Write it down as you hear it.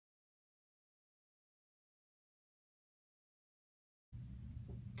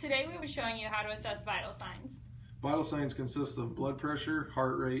Today we will be showing you how to assess vital signs. Vital signs consist of blood pressure,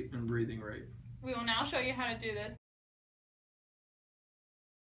 heart rate, and breathing rate. We will now show you how to do this.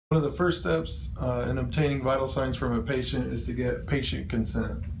 One of the first steps in obtaining vital signs from a patient is to get patient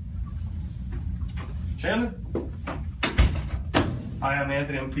consent. Chandler? Hi, I'm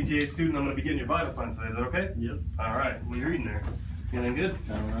Anthony. I'm a PTA student. I'm going to be getting your vital signs today. Is that okay? Yep. All right. What are you reading there? Feeling good?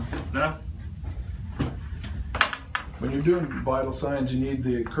 I don't know. No? When you're doing vital signs, you need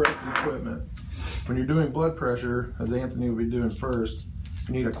the correct equipment. When you're doing blood pressure, as Anthony will be doing first,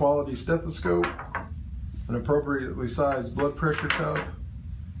 you need a quality stethoscope, an appropriately sized blood pressure cuff,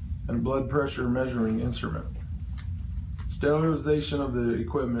 and a blood pressure measuring instrument. Sterilization of the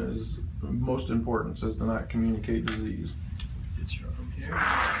equipment is most important so as to not communicate disease. Get your arm here.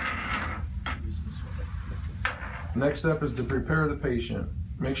 Use this one. Next step is to prepare the patient.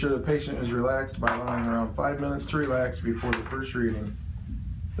 Make sure the patient is relaxed by allowing around 5 minutes to relax before the first reading.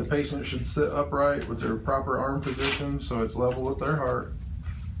 The patient should sit upright with their proper arm position so it's level with their heart,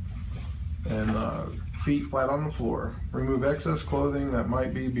 and feet flat on the floor. Remove excess clothing that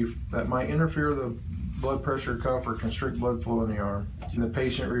might interfere with the blood pressure cuff or constrict blood flow in the arm. And the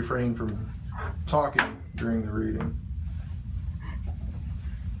patient refrain from talking during the reading.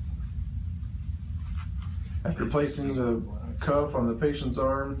 After placing the cuff on the patient's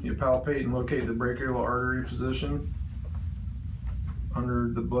arm, you palpate and locate the brachial artery position under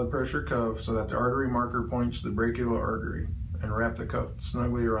the blood pressure cuff so that the artery marker points to the brachial artery, and wrap the cuff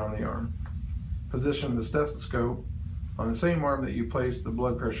snugly around the arm. Position the stethoscope on the same arm that you placed the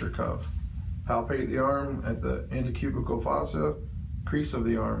blood pressure cuff. Palpate the arm at the antecubical fossa crease of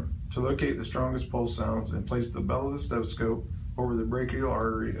the arm to locate the strongest pulse sounds, and place the bell of the stethoscope over the brachial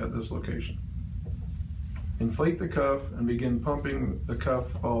artery at this location. Inflate the cuff and begin pumping the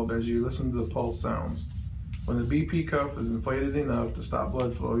cuff bulb as you listen to the pulse sounds. When the BP cuff is inflated enough to stop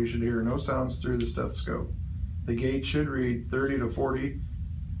blood flow, you should hear no sounds through the stethoscope. The gauge should read 30 to 40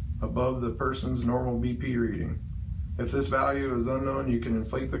 above the person's normal BP reading. If this value is unknown, you can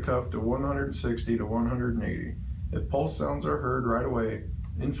inflate the cuff to 160 to 180. If pulse sounds are heard right away,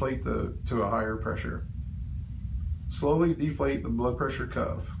 inflate to a higher pressure. Slowly deflate the blood pressure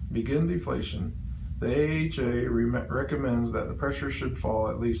cuff. Begin deflation. The AHA recommends that the pressure should fall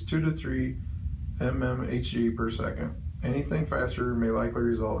at least 2 to 3 mmHg per second. Anything faster may likely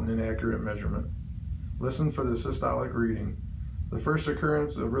result in inaccurate measurement. Listen for the systolic reading. The first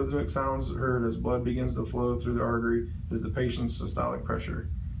occurrence of rhythmic sounds heard as blood begins to flow through the artery is the patient's systolic pressure.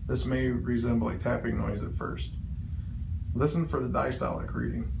 This may resemble a tapping noise at first. Listen for the diastolic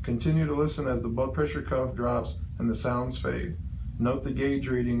reading. Continue to listen as the blood pressure cuff drops and the sounds fade. Note the gauge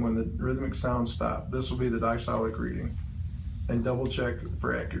reading when the rhythmic sounds stop. This will be the diastolic reading. And double check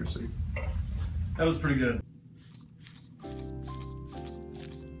for accuracy. That was pretty good.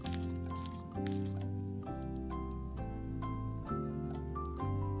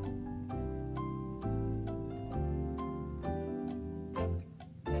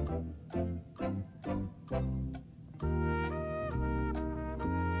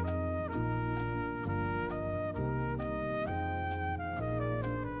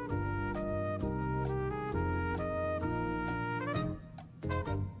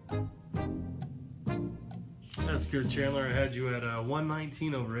 That's good, Chandler. I had you at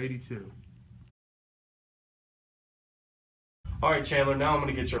 119/82. All right, Chandler, now I'm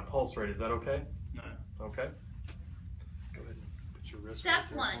going to get your pulse rate. Is that okay? No. Okay. Go ahead and put your wrist Step right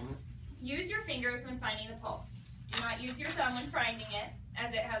there 1. for me. Use your fingers when finding the pulse. Do not use your thumb when finding it,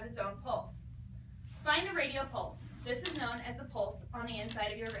 as it has its own pulse. Find the radial pulse. This is known as the pulse on the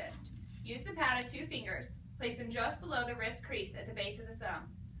inside of your wrist. Use the pad of 2 fingers. Place them just below the wrist crease at the base of the thumb.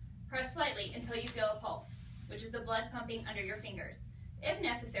 Press slightly until you feel a pulse, which is the blood pumping under your fingers. If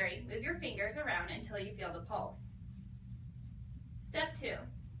necessary, move your fingers around until you feel the pulse. Step 2.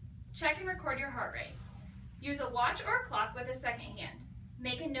 Check and record your heart rate. Use a watch or a clock with a second hand.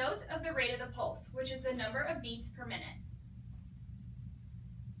 Make a note of the rate of the pulse, which is the number of beats per minute.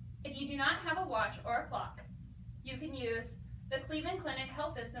 If you do not have a watch or a clock, you can use the Cleveland Clinic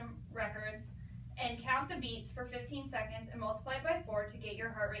Health System records and count the beats for 15 seconds and multiply it by 4 to get your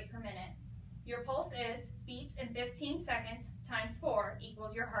heart rate per minute. Your pulse is beats in 15 seconds times 4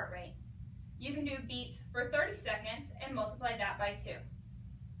 equals your heart rate. You can do beats for 30 seconds and multiply that by 2.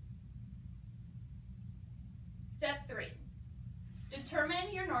 Step 3.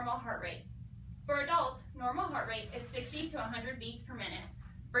 Determine your normal heart rate. For adults, normal heart rate is 60 to 100 beats per minute.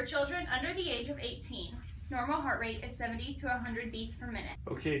 For children under the age of 18, normal heart rate is 70 to 100 beats per minute.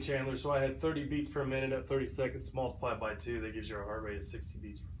 Okay, Chandler, so I had 30 beats per minute at 30 seconds multiplied by 2. That gives you a heart rate of 60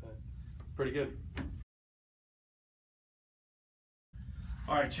 beats per minute. Pretty good.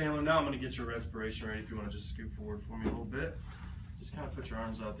 All right, Chandler, now I'm going to get your respiration ready. If you want to just scoot forward for me a little bit. Just kind of put your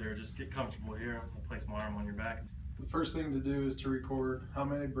arms out there. Just get comfortable here. I'll place my arm on your back. The first thing to do is to record how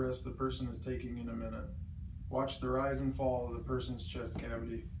many breaths the person is taking in a minute. Watch the rise and fall of the person's chest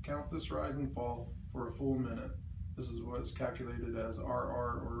cavity. Count this rise and fall for a full minute. This is what's calculated as RR,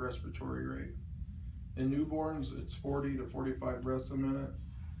 or respiratory rate. In newborns, it's 40 to 45 breaths a minute.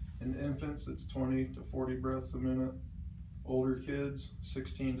 In infants, it's 20 to 40 breaths a minute. Older kids,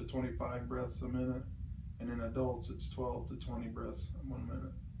 16 to 25 breaths a minute. And in adults, it's 12 to 20 breaths in 1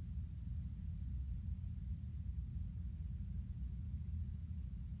 minute.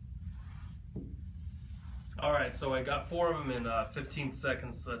 All right, so I got 4 of them in 15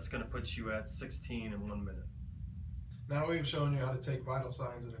 seconds. So that's going to put you at 16 in 1 minute. Now we've shown you how to take vital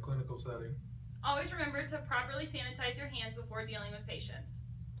signs in a clinical setting. Always remember to properly sanitize your hands before dealing with patients.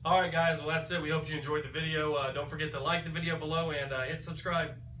 All right, guys, well, that's it. We hope you enjoyed the video. Don't forget to like the video below and hit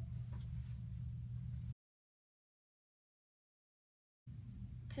subscribe.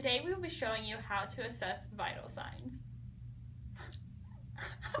 Today we will be showing you how to assess vital signs.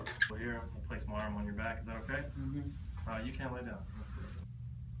 Well, here, I'll place my arm on your back. Is that okay? Mm-hmm. You can't lay down. Let's see.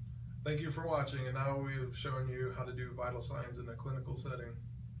 Thank you for watching, and now we've shown you how to do vital signs in a clinical setting.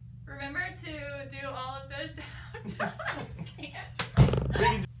 Remember to do all of this.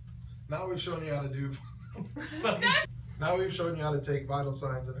 Now we've shown you how to do. Now we've shown you how to take vital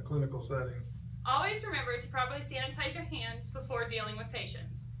signs in a clinical setting. Always remember to properly sanitize your hands before dealing with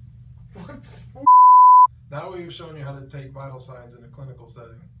patients. What? Now we've shown you how to take vital signs in a clinical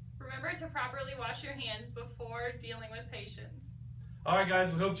setting. Remember to properly wash your hands before dealing with patients. All right,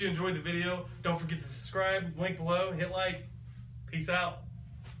 guys, we hope you enjoyed the video. Don't forget to subscribe, link below, hit like. Peace out.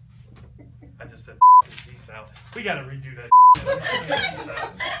 I just said peace out. We got to redo that. Peace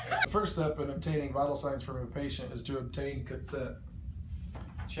out. The first step in obtaining vital signs from a patient is to obtain consent.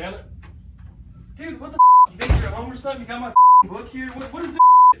 Chandler? Dude, what the you think you're at home or something? You got my book here? What is this?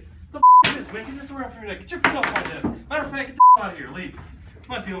 What the is this, man? Get this around from your neck. Get your feet off my desk. Matter of fact, get the out of here. Leave.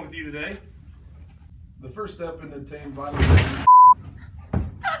 I'm not dealing with you today. The first step in obtaining vital signs